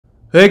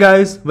Hey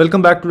guys,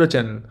 welcome back to the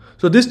channel.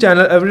 So this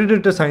channel, Everyday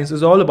Data Science,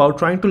 is all about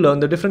trying to learn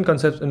the different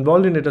concepts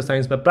involved in data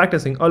science by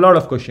practicing a lot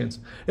of questions.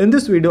 In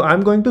this video,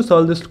 I'm going to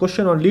solve this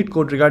question on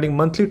LeetCode regarding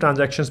monthly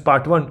transactions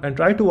part 1 and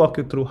try to walk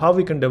you through how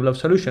we can develop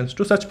solutions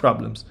to such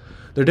problems.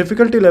 The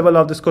difficulty level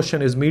of this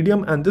question is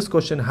medium, and this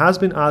question has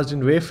been asked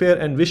in Wayfair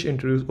and Wish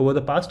interviews over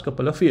the past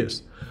couple of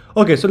years.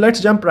 Okay, so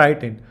let's jump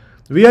right in.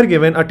 We are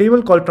given a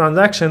table called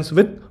transactions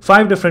with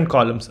 5 different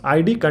columns: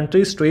 ID,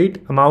 country, state,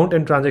 amount,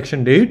 and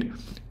transaction date.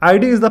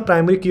 ID is the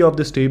primary key of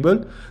this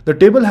table. The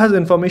table has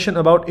information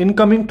about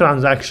incoming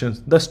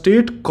transactions. The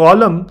state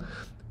column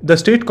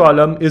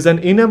is an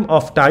enum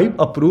of type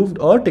approved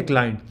or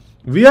declined.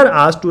 We are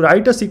asked to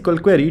write a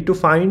SQL query to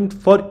find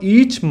for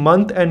each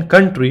month and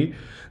country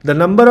the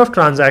number of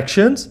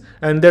transactions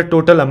and their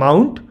total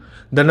amount,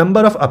 the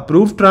number of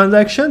approved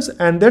transactions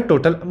and their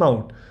total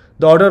amount.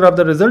 The order of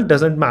the result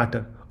doesn't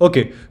matter.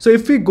 Okay, so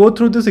if we go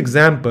through this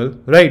example,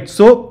 right?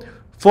 So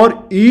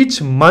for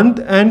each month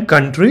and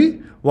country,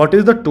 what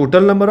is the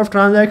total number of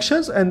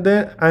transactions and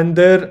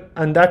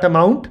that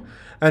amount,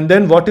 and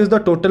then what is the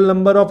total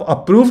number of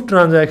approved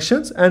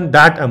transactions and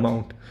that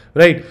amount,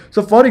 right?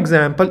 So for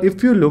example,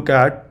 if you look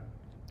at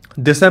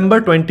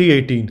December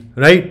 2018,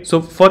 right? So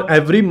for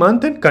every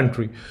month and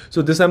country,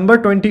 so December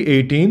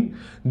 2018,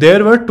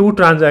 there were 2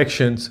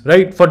 transactions,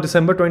 right? For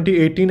December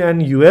 2018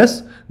 and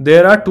US,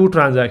 there are 2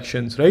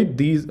 transactions, right?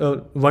 These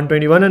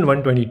 121 and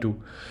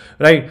 122,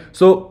 right?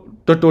 So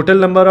the total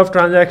number of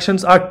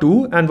transactions are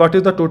 2, and what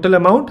is the total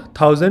amount?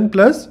 1000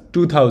 plus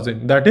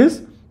 2000, that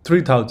is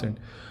 3000.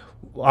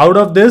 Out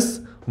of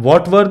this,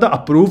 what were the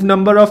approved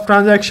number of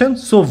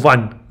transactions? So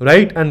 1,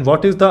 right? And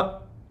what is the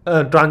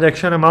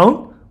transaction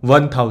amount?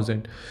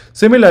 1000.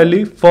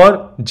 Similarly,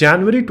 for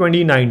January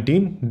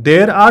 2019,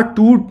 there are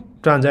 2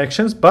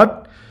 transactions,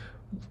 but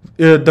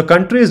the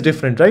country is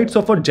different, right?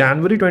 So for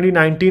January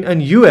 2019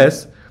 and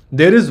US,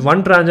 there is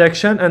 1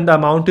 transaction and the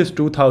amount is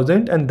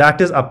 2000, and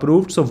that is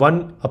approved. So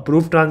 1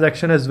 approved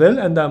transaction as well,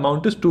 and the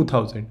amount is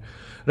 2000,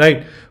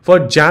 right? For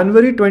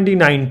January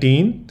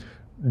 2019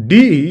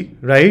 DE,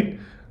 right?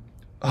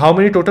 How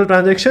many total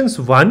transactions?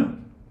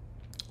 1,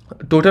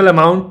 total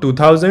amount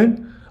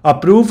 2000,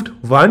 approved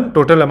 1,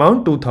 total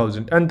amount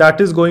 2000, and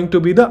that is going to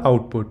be the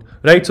output,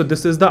 right? So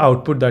this is the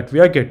output that we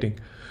are getting.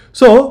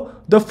 So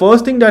the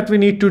first thing that we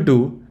need to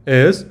do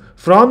is,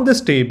 from this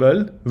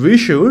table, we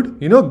should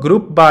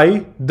group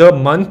by the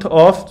month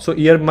of, so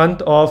year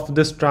month of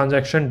this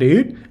transaction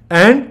date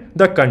and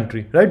the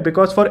country, right?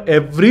 Because for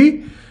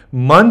every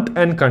month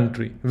and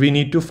country, we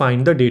need to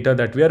find the data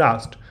that we are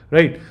asked,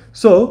 right?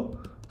 So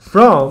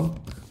from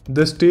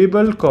this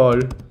table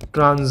called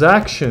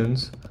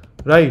transactions,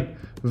 right,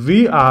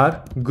 we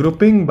are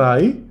grouping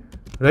by,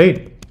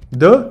 right,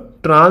 the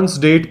trans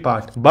date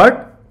part,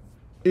 but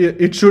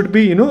it should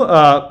be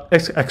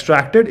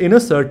extracted in a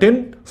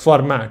certain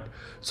format.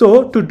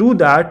 So to do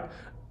that,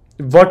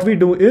 what we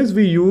do is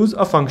we use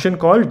a function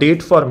called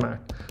date format.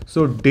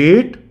 So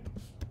date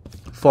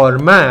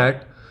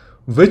format,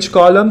 which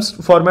columns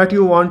format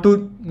you want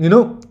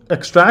to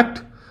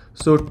extract?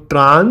 So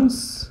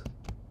trans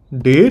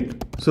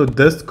date, so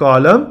this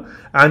column,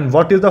 and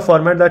what is the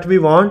format that we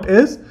want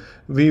is,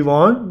 we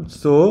want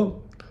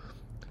so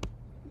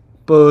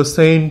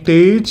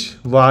percentage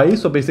y,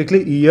 so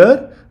basically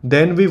year,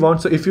 then we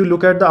want, so if you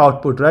look at the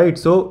output, right,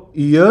 so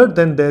year,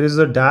 then there is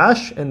a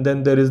dash, and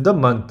then there is the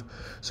month.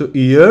 So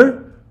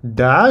year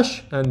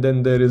dash, and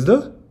then there is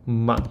the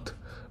month,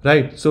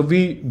 right? So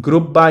we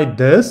group by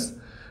this,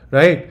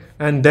 right?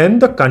 And then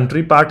the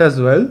country part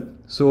as well,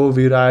 so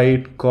we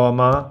write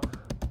comma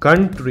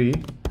country,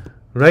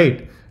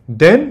 right?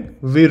 Then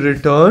we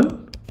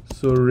return,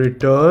 so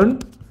return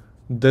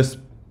this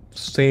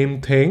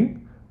same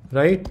thing,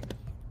 right?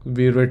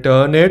 We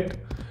return it,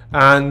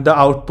 and the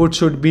output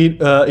should be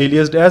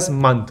aliased as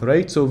month,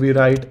 right? So we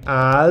write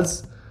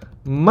as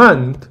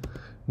month.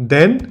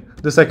 Then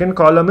the second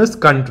column is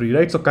country,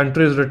 right? So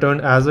country is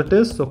returned as it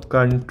is, so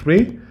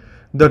country.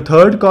 The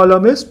third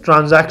column is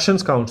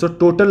transactions count, so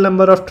total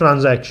number of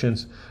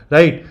transactions,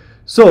 right?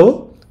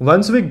 So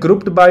once we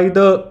grouped by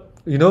the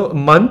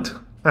month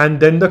and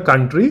then the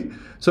country,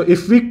 so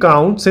if we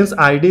count, since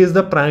ID is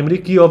the primary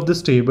key of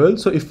this table,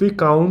 so if we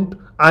count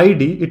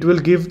ID, it will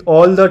give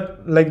all the,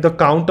 like, the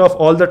count of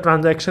all the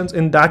transactions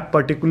in that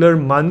particular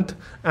month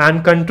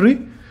and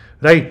country,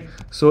 right?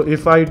 So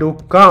if I do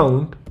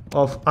count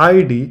of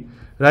ID,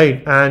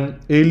 right, and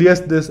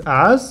alias this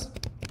as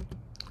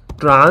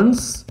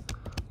trans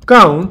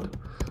count,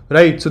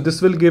 right, so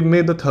this will give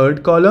me the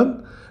third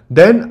column.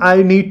 Then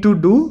I need to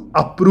do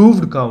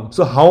approved count,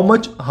 so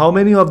how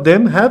many of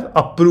them have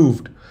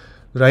approved,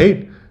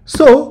 right?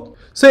 So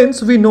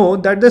since we know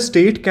that the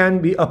state can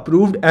be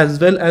approved as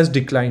well as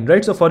declined,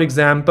 right? So for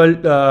example,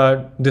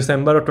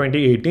 December of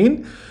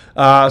 2018,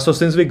 so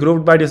since we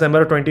grouped by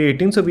December of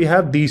 2018, so we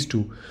have these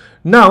 2.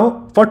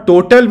 Now for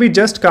total, we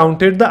just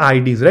counted the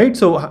IDs, right?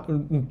 So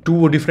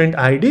 2 different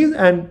IDs,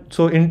 and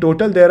so in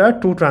total there are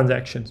 2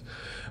 transactions.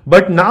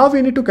 But now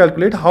we need to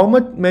calculate how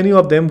many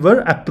of them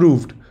were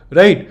approved,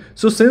 right?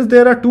 So since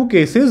there are two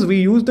cases,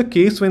 we use the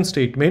case when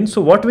statement.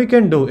 So what we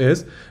can do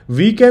is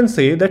we can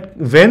say that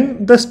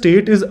when the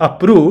state is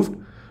approved,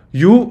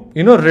 you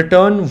know,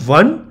 return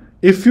 1.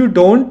 If you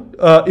don't,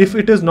 if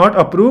it is not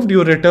approved,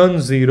 you return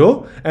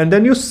 0, and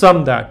then you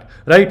sum that,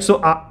 right?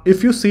 So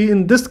if you see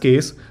in this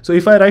case, so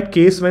if I write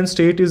case when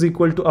state is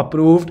equal to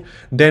approved,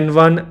 then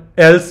 1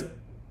 else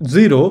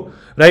 0,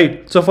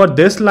 right? So for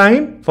this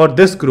line, for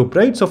this group,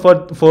 right? So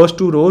for first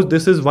two rows,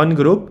 this is one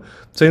group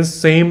since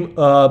same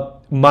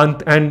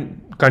month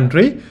and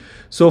country.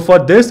 So for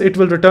this it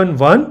will return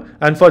 1,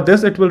 and for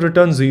this it will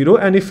return 0,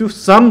 and if you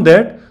sum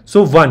that,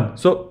 so 1.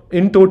 So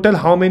in total,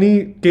 how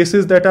many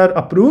cases that are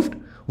approved?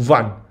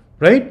 1,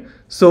 right?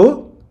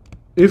 So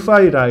if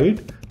I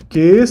write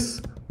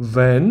case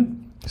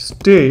when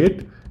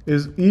state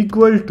is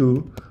equal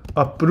to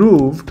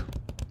approved,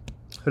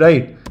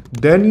 right,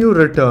 then you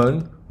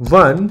return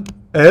 1,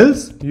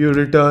 else you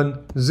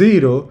return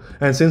 0,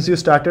 and since you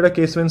started a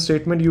case when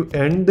statement, you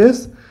end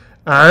this,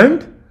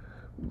 and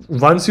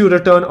once you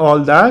return all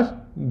that,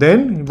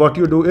 then what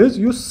you do is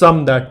you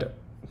sum that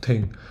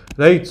thing,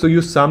 right? So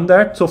you sum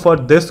that. So for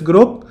this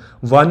group,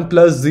 1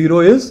 plus 0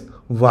 is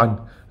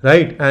 1,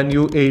 right? And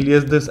you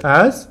alias this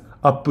as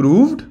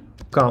approved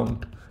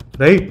count,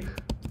 right?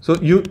 So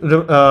you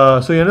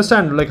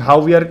understand like how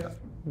we are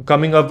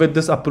coming up with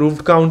this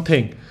approved count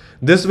thing.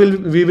 This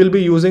we will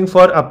be using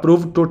for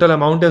approved total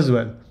amount as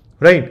well,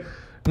 right?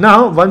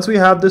 Now once we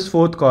have this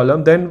fourth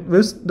column, then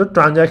with the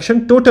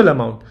transaction total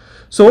amount.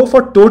 So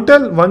for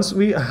total, once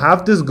we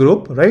have this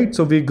group, right?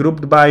 So we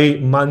grouped by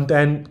month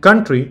and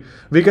country,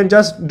 we can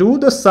just do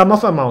the sum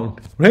of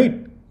amount,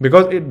 right?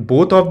 Because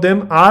both of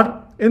them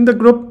are in the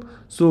group.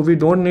 So we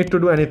don't need to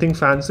do anything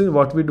fancy.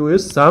 What we do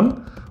is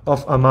sum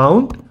of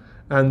amount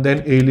and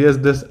then alias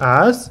this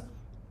as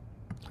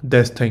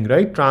this thing,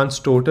 right? Trans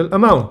total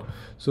amount.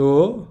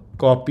 So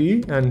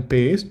copy and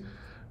paste.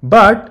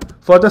 But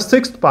for the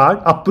sixth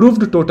part,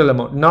 approved total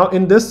amount. Now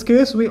in this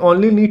case, we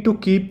only need to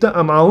keep the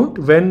amount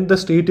when the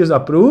state is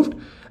approved,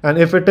 and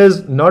if it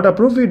is not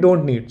approved, we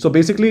don't need. So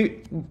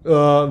basically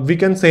we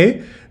can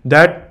say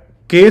that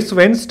case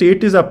when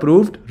state is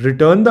approved,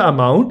 return the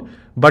amount,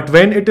 but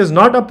when it is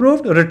not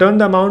approved, return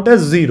the amount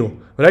as 0,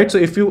 right? So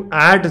if you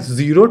add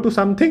 0 to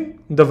something,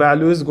 the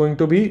value is going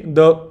to be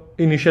the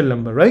initial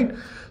number, right?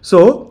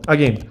 So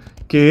again,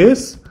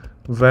 case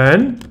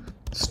when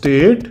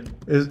state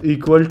is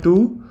equal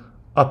to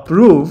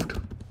approved,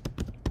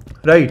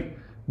 right,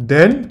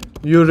 then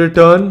you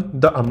return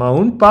the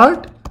amount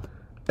part,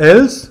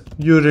 else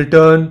you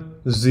return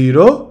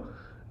 0,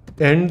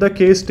 end the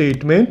case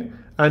statement,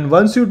 and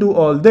once you do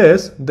all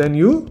this, then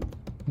you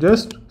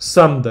just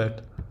sum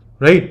that,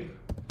 right?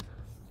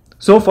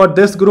 So for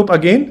this group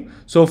again,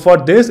 so for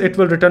this it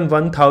will return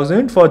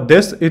 1000, for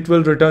this it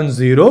will return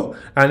 0,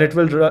 and it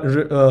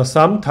will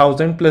sum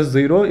 1000 plus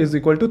 0 is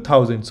equal to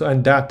 1000. So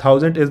and that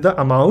 1000 is the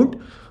amount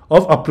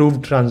of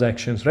approved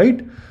transactions,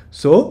 right?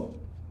 So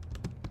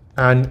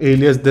and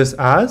alias this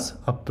as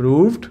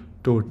approved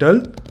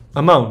total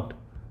amount,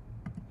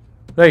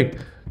 right?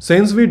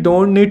 Since we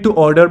don't need to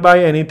order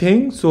by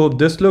anything, so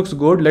this looks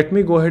good. Let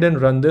me go ahead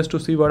and run this to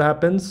see what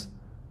happens.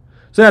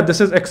 So yeah, this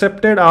is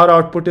accepted. Our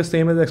output is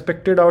same as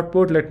expected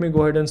output. Let me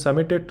go ahead and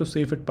submit it to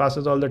see if it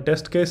passes all the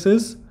test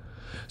cases.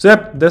 So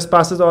yep, this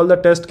passes all the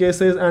test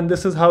cases, and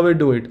this is how we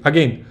do it.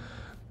 Again,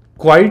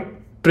 quite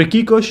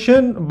tricky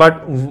question,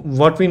 but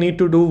what we need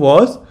to do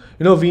was,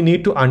 we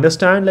need to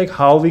understand like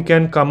how we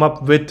can come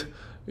up with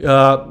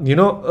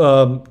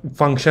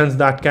functions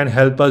that can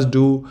help us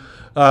do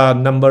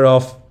number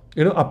of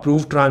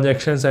approved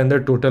transactions and their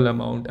total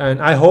amount.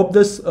 And I hope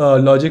this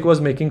logic was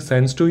making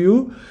sense to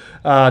you,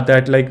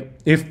 that like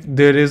if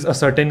there is a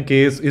certain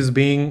case is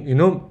being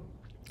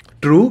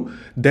true,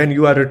 then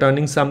you are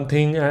returning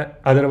something,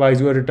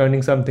 otherwise you are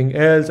returning something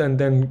else, and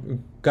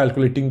then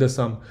calculating the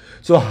sum.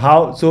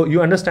 So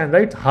you understand,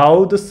 right,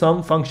 how the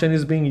sum function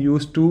is being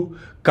used to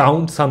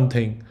count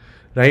something,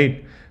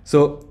 right?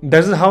 So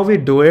this is how we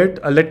do it.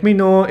 Let me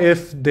know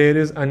if there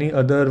is any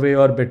other way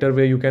or better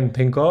way you can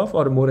think of,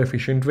 or more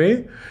efficient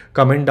way.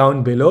 Comment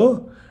down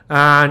below,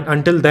 and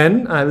until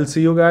then I will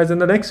see you guys in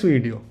the next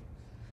video.